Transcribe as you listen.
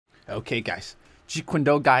Okay, guys. Jeet Kune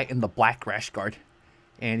Do guy in the black rash guard.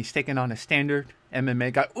 And he's taking on a standard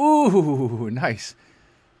MMA guy. Ooh, nice.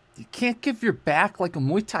 You can't give your back like a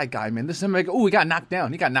Muay Thai guy, man. This MMA guy, ooh, he got knocked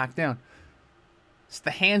down. He got knocked down. It's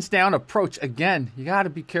the hands down approach. Again, you got to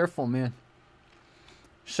be careful, man.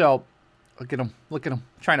 So, look at him. Look at him.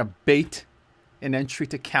 Trying to bait an entry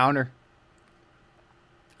to counter.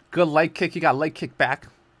 Good leg kick. He got leg kick back.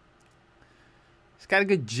 He's got a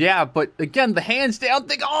good jab, but again, the hands down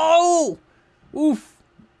thing. Oh! Oof.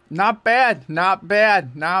 Not bad. Not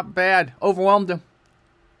bad. Not bad. Overwhelmed him.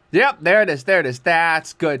 Yep, there it is. There it is.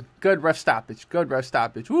 That's good. Good ref stoppage. Good ref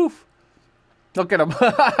stoppage. Oof. Look at him.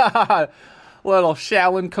 Little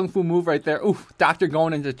Shaolin Kung Fu move right there. Oof. Doctor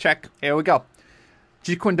going into check. Here we go.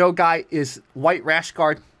 Jeet Kune Do guy is white rash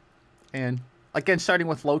guard. And again, starting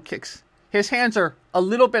with low kicks. His hands are a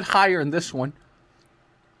little bit higher in this one.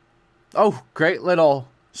 Oh, great little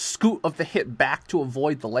scoot of the hip back to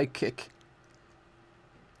avoid the leg kick.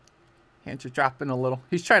 Hands are dropping a little.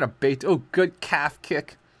 He's trying to bait. Oh, good calf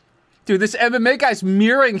kick. Dude, this MMA guy's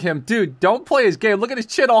mirroring him. Dude, don't play his game. Look at his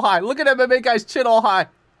chin all high. Look at MMA guy's chin all high.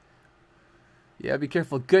 Yeah, be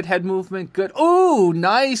careful. Good head movement. Good. Ooh,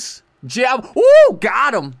 nice. Jab. Ooh,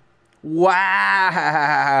 got him.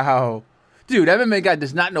 Wow. Dude, MMA guy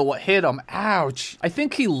does not know what hit him. Ouch. I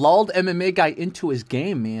think he lulled MMA guy into his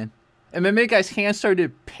game, man. MMA guy's hands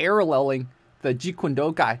started paralleling the Jeet Kune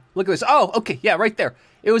Do guy. Look at this. Oh, okay. Yeah, right there.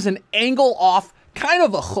 It was an angle off, kind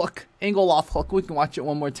of a hook. Angle off hook. We can watch it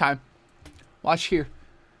one more time. Watch here.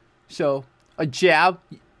 So, a jab.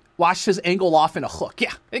 Watch his angle off and a hook.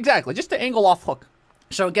 Yeah, exactly. Just an angle off hook.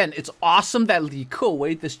 So again, it's awesome that Li Ke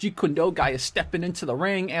Wei, this Jeet Kune Do guy, is stepping into the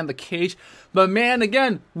ring and the cage. But man,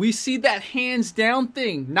 again, we see that hands down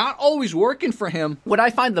thing not always working for him. What I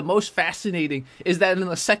find the most fascinating is that in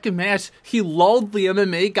the second match, he lulled the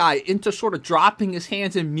MMA guy into sort of dropping his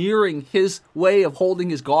hands and mirroring his way of holding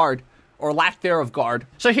his guard, or lack thereof guard.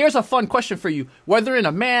 So here's a fun question for you. Whether in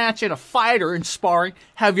a match, in a fight, or in sparring,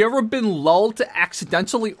 have you ever been lulled to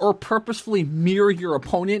accidentally or purposefully mirror your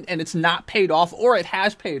opponent and it's not paid off, or it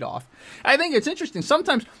has paid off? I think it's interesting.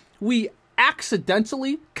 Sometimes we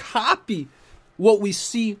accidentally copy what we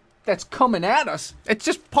see that's coming at us. It's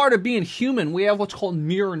just part of being human. We have what's called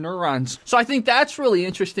mirror neurons. So I think that's really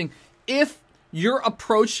interesting. If your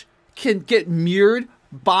approach can get mirrored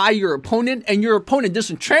by your opponent, and your opponent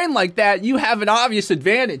doesn't train like that, you have an obvious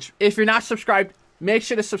advantage. If you're not subscribed, make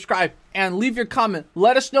sure to subscribe and leave your comment.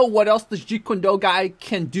 Let us know what else this Jeet Kune Do guy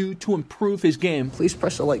can do to improve his game. Please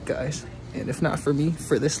press a like, guys. And if not for me,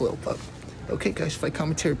 for this little pup. Okay, guys, fight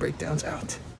commentary breakdowns out.